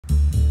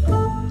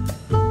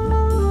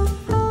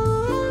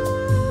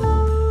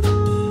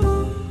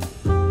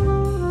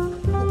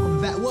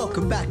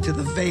Welcome back to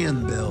the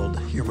van build.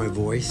 Hear my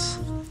voice?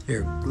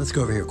 Here, let's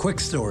go over here. Quick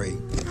story.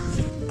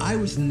 I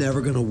was never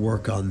gonna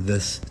work on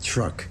this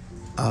truck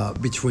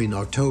between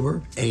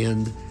October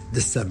and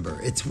December.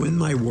 It's when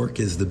my work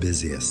is the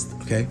busiest,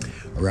 okay?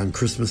 Around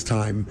Christmas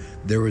time,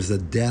 there was a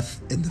death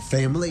in the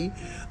family.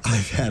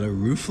 I've had a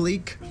roof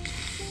leak,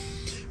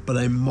 but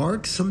I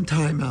marked some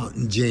time out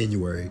in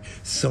January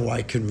so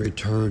I can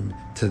return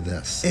to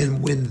this.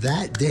 And when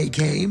that day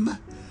came,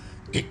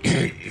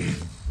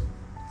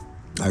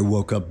 I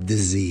woke up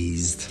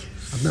diseased.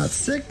 I'm not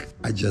sick,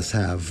 I just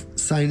have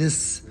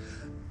sinus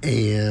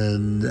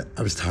and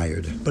I was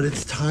tired. But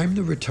it's time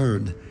to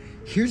return.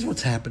 Here's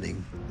what's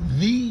happening.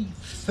 The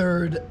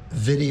fourth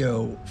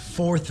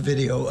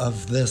video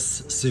of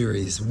this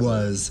series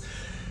was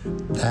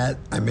that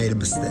I made a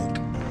mistake.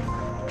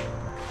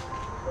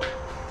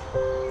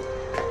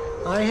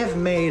 I have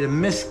made a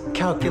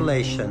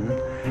miscalculation,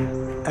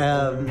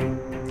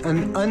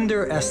 an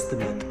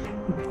underestimate.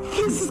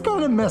 This is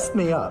gonna mess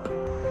me up.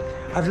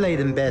 I've laid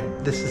in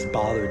bed, this has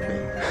bothered me.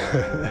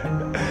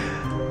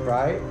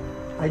 Right?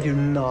 I do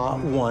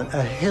not want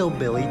a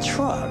hillbilly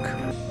truck.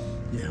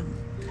 Yeah.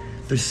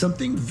 There's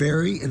something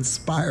very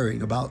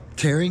inspiring about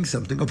tearing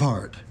something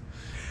apart,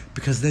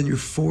 because then you're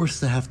forced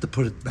to have to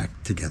put it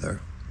back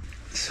together.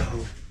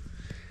 So,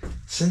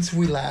 since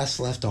we last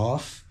left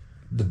off,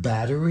 the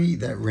battery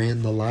that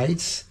ran the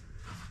lights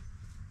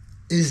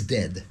is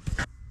dead.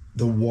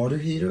 The water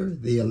heater,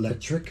 the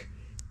electric,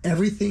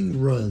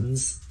 everything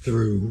runs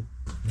through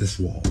this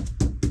wall.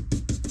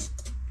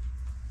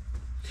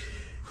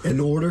 In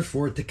order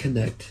for it to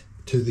connect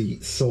to the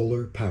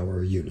solar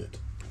power unit.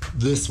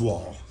 This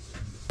wall.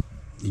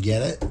 You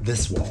get it?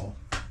 This wall.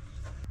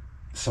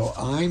 So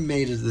I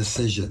made a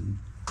decision.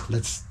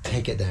 Let's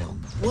take it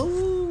down.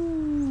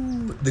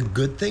 Whoa! The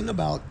good thing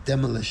about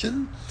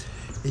demolition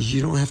is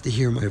you don't have to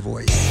hear my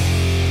voice.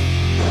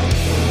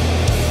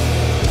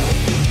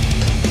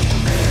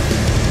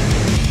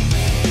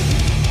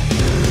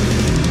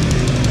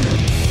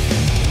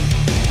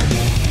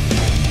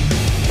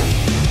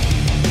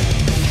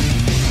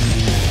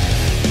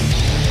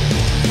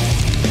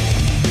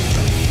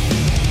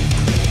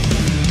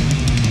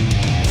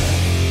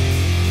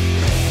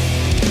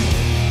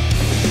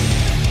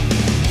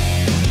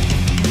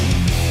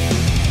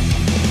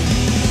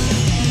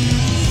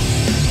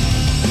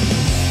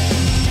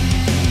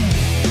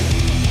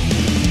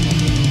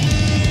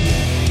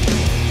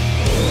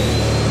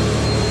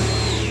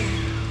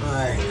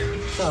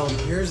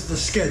 The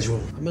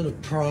schedule. I'm gonna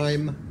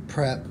prime,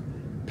 prep,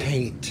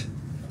 paint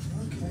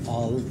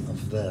all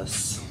of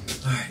this.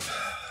 All right.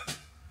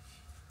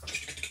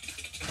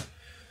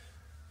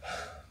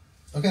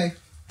 Okay.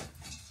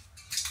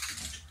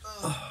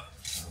 All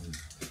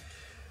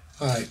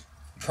right.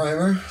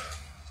 Primer.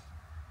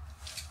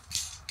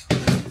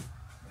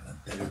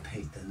 Got better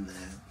paint than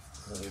that.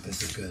 Oh,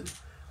 this is good.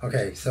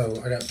 Okay,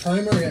 so I got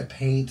primer, I got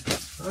paint.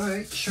 All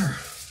right, sure.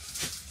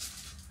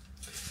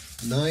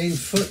 9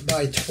 foot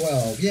by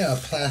 12. Yeah,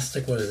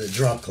 plastic, what is it?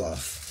 Drop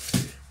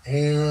cloth.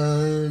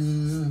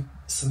 And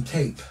some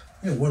tape.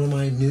 You know, one of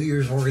my New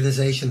Year's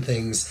organization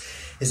things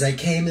is I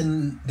came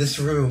in this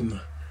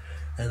room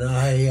and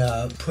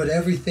I put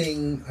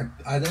everything,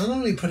 I not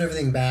only put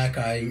everything back,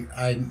 I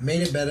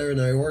made it better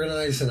and I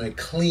organized and I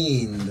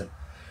cleaned.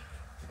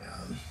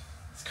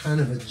 It's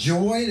kind of a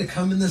joy to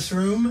come in this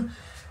room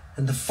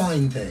and to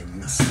find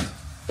things.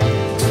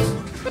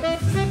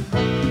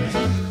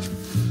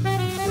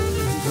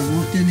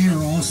 In here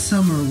all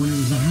summer when it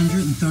was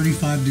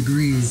 135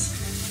 degrees.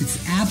 It's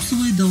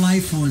absolutely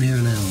delightful in here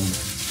now.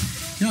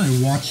 You know, I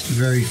watched the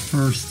very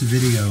first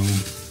video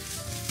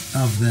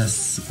of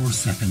this, or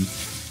second,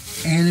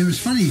 and it was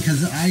funny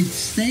because I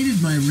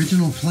stated my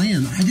original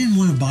plan. I didn't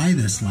want to buy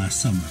this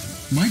last summer.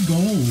 My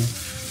goal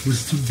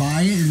was to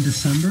buy it in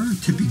December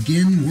to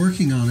begin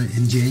working on it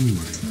in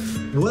January.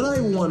 What I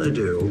want to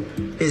do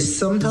is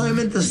sometime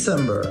in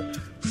December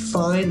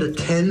find a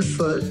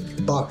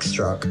 10-foot box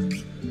truck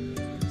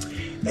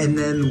and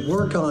then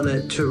work on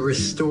it to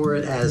restore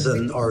it as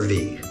an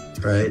RV,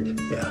 right?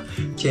 Yeah,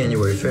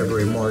 January,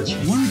 February, March.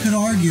 One could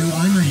argue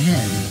I'm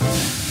ahead.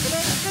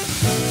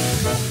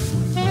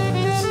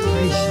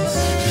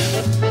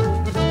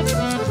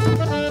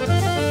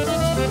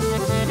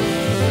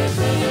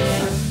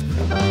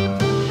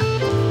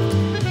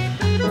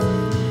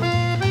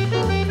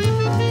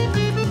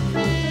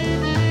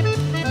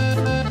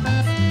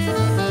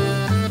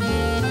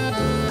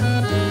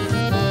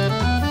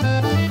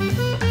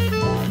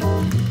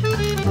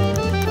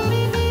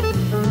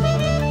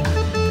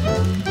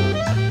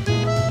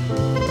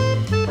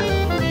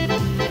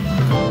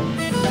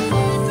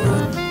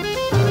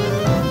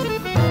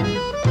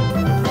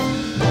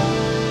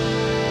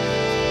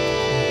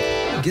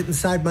 Get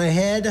inside my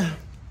head. All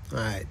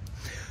right.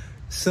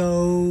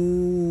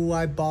 So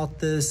I bought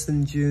this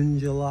in June,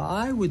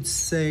 July. I would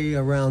say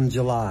around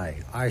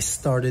July. I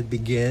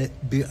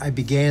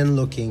began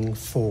looking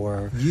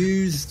for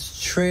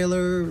used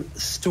trailer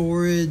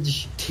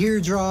storage,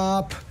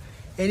 teardrop,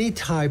 any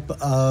type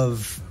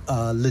of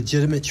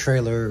legitimate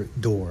trailer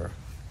door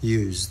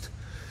used.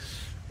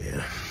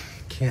 Yeah,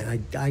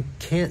 I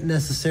can't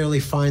necessarily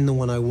find the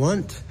one I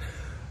want.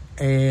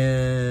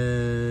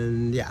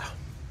 And yeah.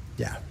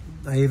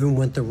 I even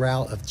went the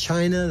route of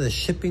China. The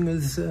shipping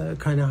was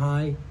kind of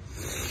high.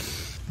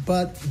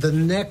 But the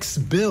next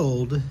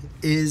build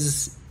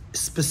is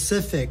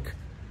specific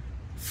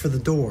for the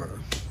door.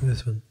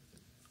 This one.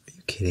 Are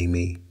you kidding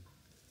me?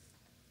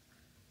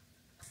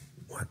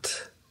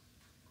 What?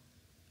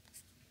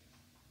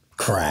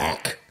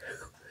 Crack.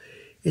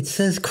 It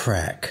says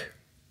crack.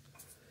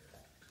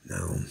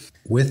 No.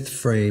 With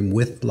frame,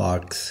 with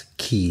locks,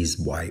 keys,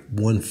 white.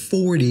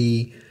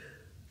 140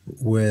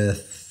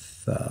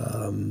 with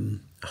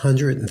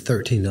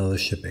 $113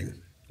 shipping.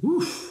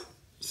 Oof.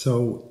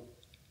 So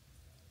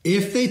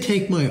if they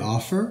take my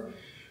offer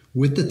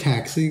with the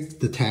tax and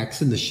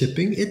the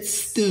shipping, it's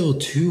still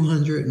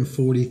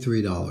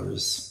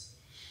 $243.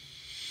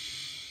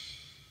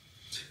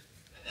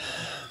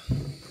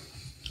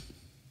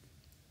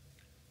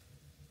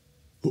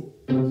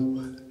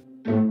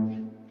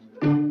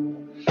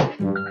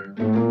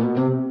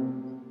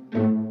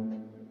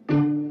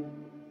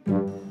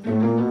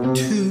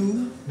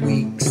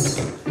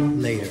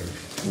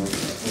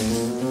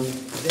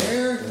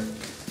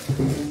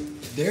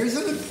 There's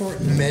an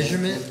important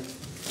measurement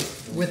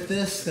with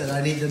this that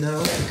I need to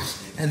know,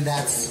 and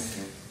that's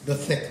the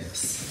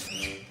thickness.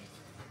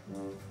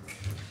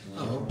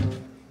 Oh,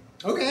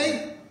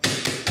 okay.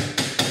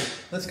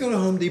 Let's go to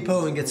Home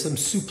Depot and get some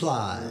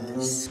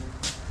supplies.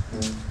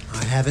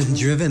 I haven't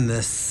driven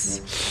this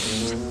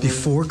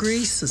before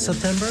Greece in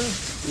September.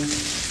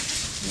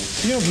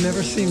 You know, I've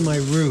never seen my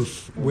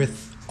roof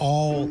with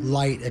all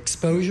light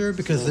exposure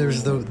because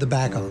there's the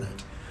back on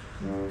it.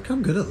 Look how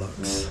good it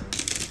looks.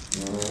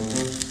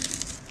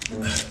 All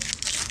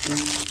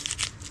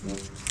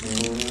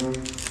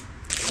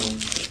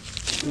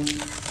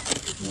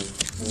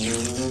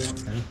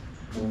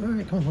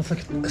right, come on,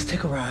 let's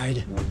take a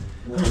ride.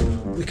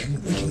 We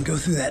can go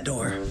through that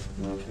door.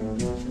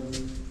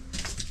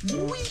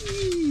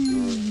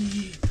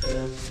 Whee!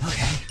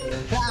 Okay.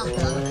 I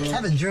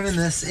haven't driven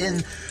this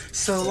in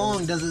so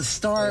long. Does it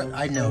start?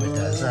 I know it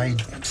does. I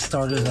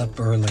started up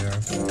earlier.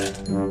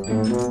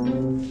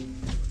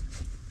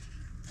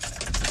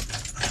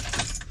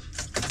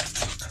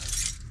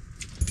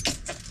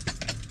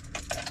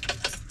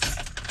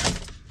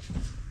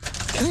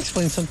 Can I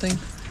explain something?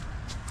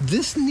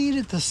 This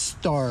needed to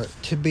start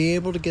to be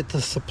able to get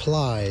the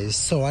supplies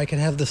so I can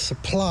have the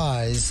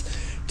supplies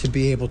to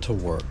be able to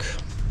work.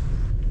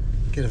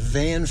 Get a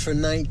van for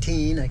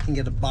 $19. I can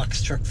get a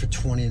box truck for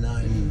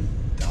 $29.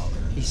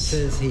 He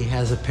says he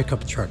has a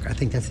pickup truck. I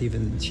think that's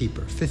even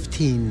cheaper.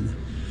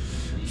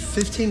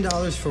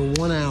 $15 for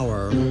 1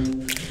 hour.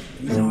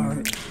 These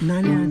are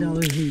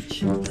 $99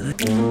 each.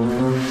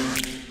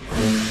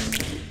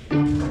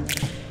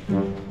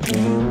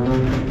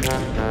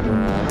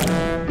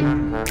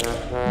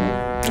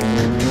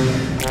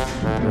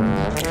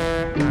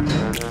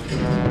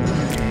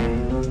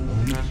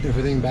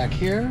 Everything back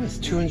here is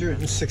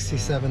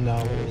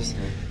 $267.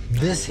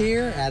 This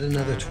here, add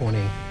another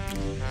 $20.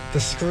 The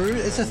screw,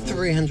 it's a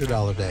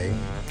 $300 day.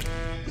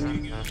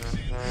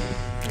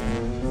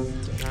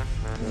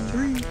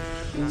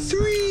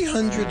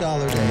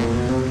 $300 day.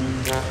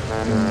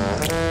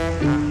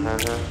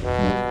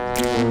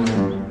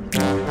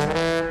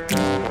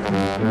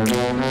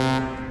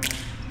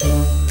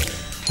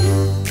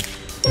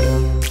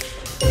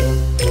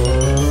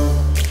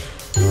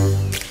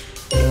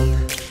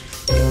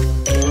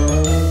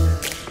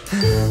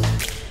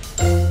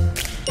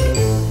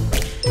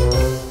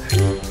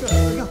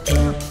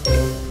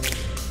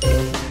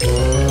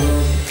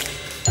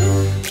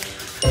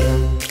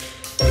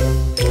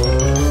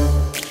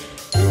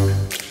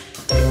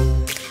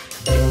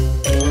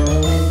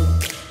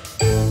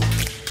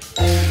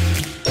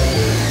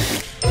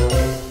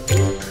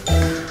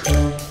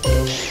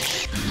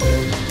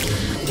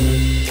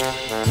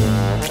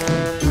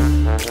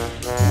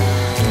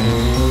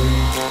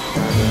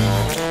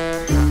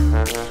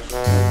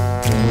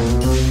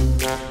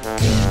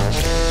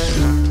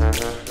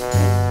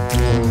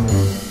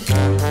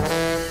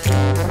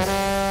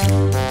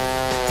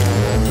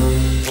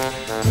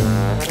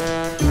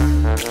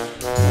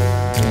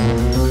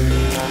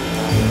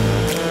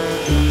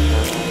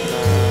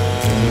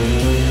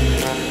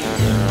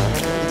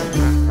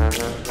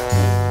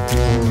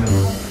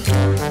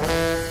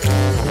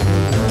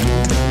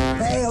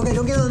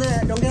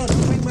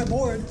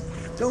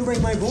 Don't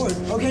break my board.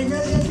 Okay, no.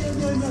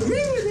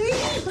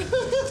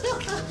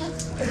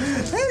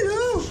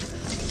 Hello.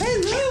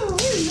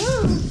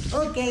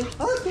 Okay.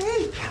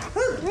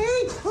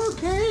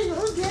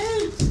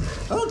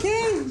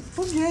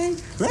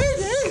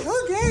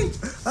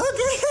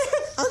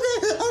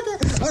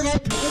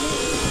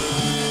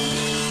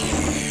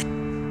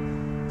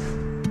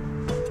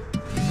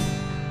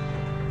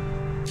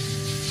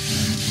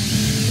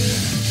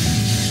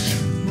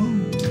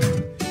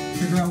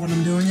 Figure out what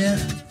I'm doing yet?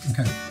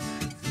 Okay.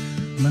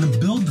 I'm gonna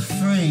build the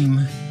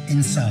frame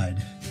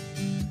inside.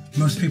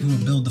 Most people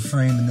will build the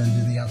frame and then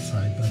do the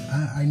outside, but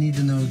I need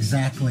to know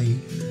exactly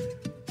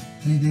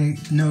I need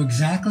to know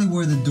exactly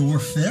where the door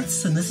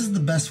fits, and this is the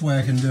best way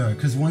I can do it,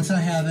 because once I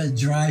have it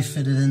dry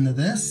fitted into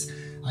this,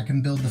 I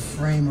can build the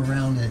frame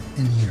around it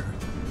in here.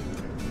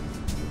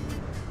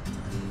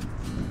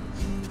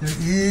 There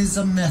is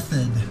a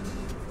method.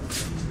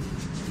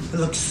 It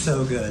looks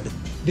so good.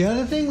 The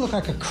other thing looked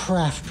like a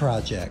craft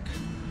project.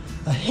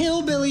 A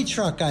hillbilly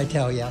truck, I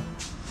tell ya.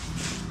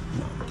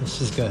 No,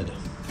 this is good.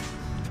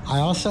 I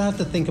also have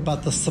to think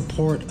about the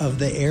support of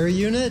the air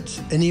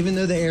unit, and even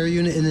though the air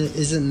unit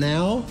isn't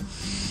now,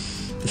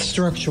 the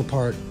structural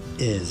part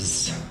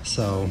is.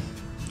 So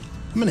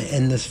I'm gonna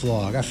end this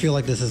vlog. I feel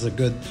like this is I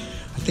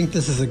think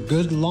this is a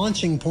good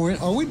launching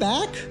point. Are we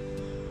back?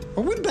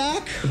 Are we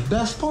back? The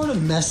best part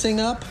of messing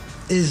up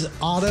is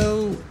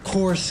auto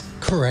course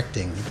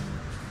correcting.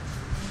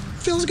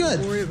 Feels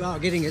good. Don't worry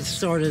about getting it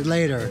started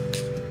later.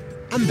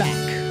 I'm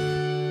back.